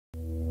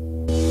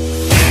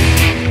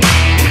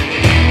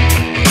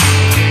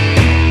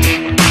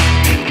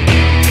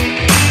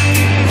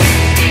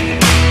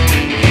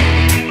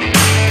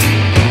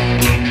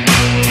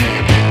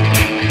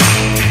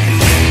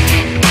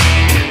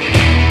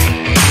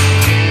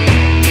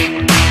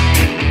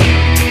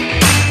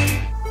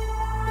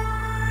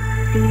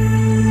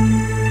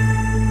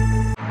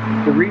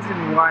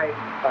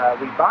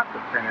we bought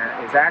the printer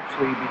is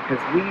actually because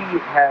we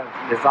have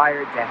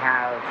desired to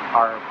have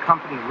our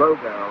company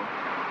logo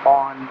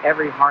on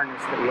every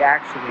harness that we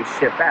actually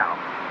ship out.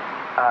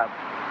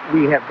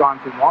 We have gone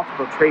through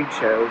multiple trade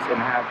shows and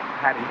have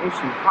had an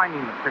issue finding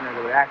the printer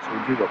that would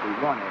actually do what we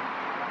wanted.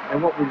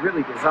 And what we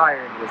really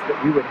desired was that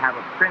we would have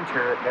a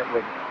printer that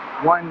would,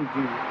 one,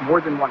 do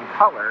more than one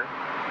color,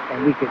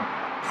 and we could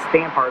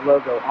stamp our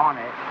logo on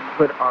it,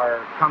 put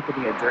our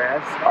company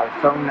address, our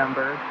phone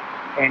number,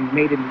 and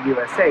made in the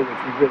USA, which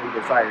we really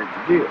desired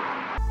to do.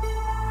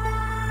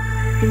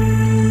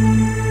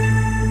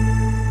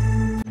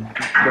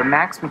 The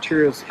Max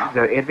materials,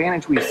 the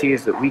advantage we see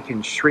is that we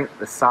can shrink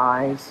the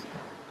size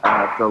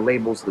of the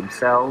labels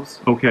themselves.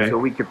 Okay. So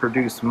we could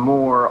produce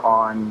more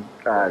on,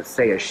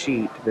 say, a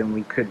sheet than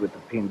we could with the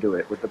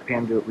Panduit. With the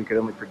Panduit, we could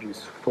only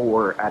produce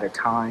 4 at a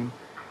time.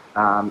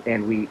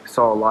 And we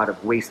saw a lot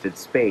of wasted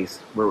space,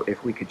 where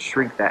if we could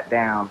shrink that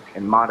down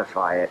and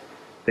modify it,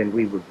 then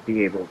we would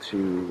be able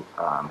to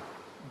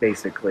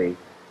basically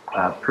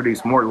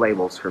produce more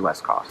labels for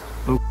less cost.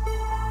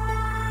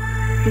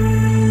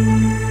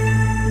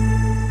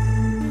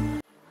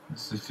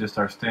 This is just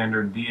our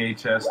standard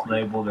DHS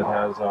label that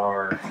has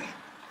our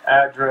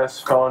address,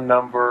 phone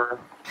number,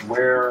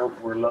 where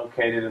we're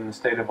located in the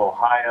state of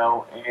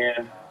Ohio,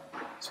 and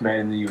it's made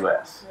in the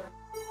US.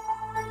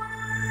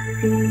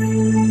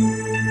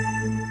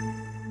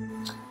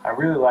 I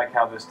really like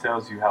how this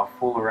tells you how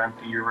full or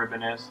empty your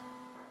ribbon is.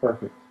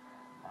 Perfect.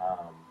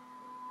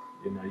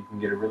 You know, you can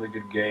get a really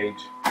good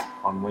gauge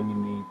on when you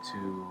need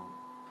to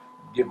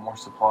get more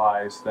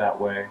supplies that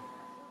way.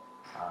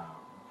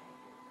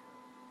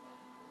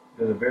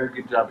 Does a very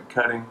good job at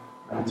cutting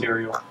the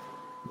material.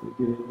 Let me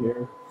get in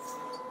here.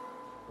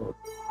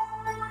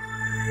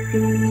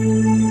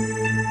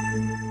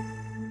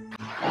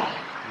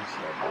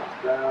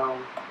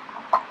 Down.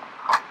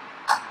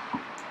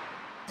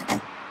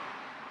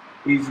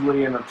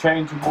 Easily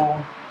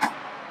interchangeable.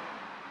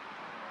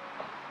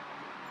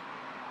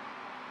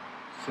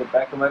 Sit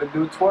back and let it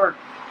do its work.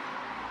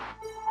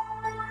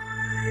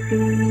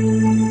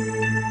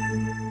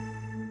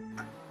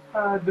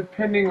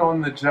 Depending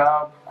on the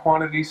job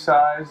quantity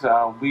size,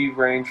 we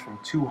range from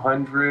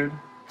 200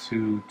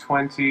 to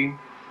 20.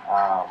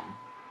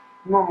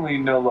 Normally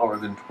no lower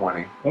than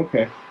 20.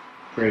 Okay,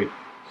 great.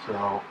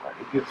 So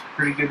it gets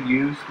pretty good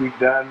use. We've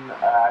done,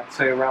 I'd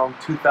say, around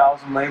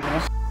 2,000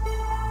 labels.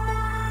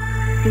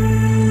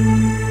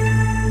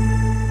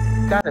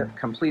 Got a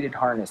completed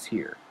harness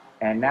here,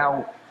 and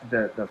now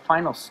the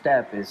final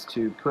step is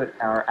to put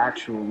our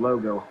actual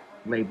logo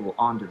label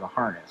onto the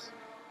harness.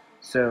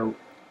 So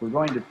we're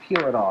going to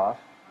peel it off,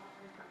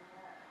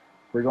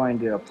 we're going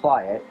to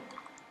apply it,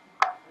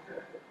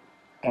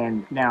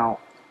 and now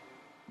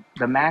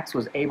the Max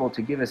was able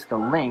to give us the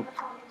length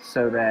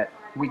so that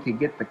we could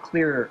get the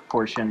clear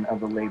portion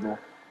of the label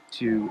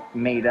to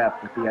mate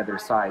up with the other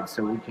side,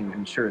 so we can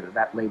ensure that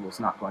that label is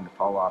not going to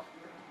fall off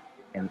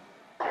and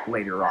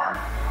later on.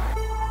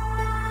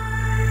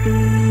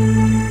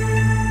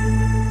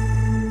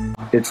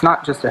 It's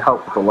not just a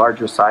help with the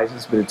larger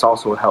sizes, but it's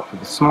also a help with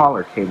the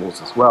smaller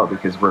cables as well,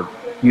 because we're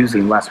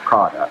using less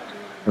product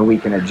and we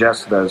can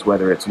adjust those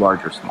whether it's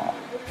large or small.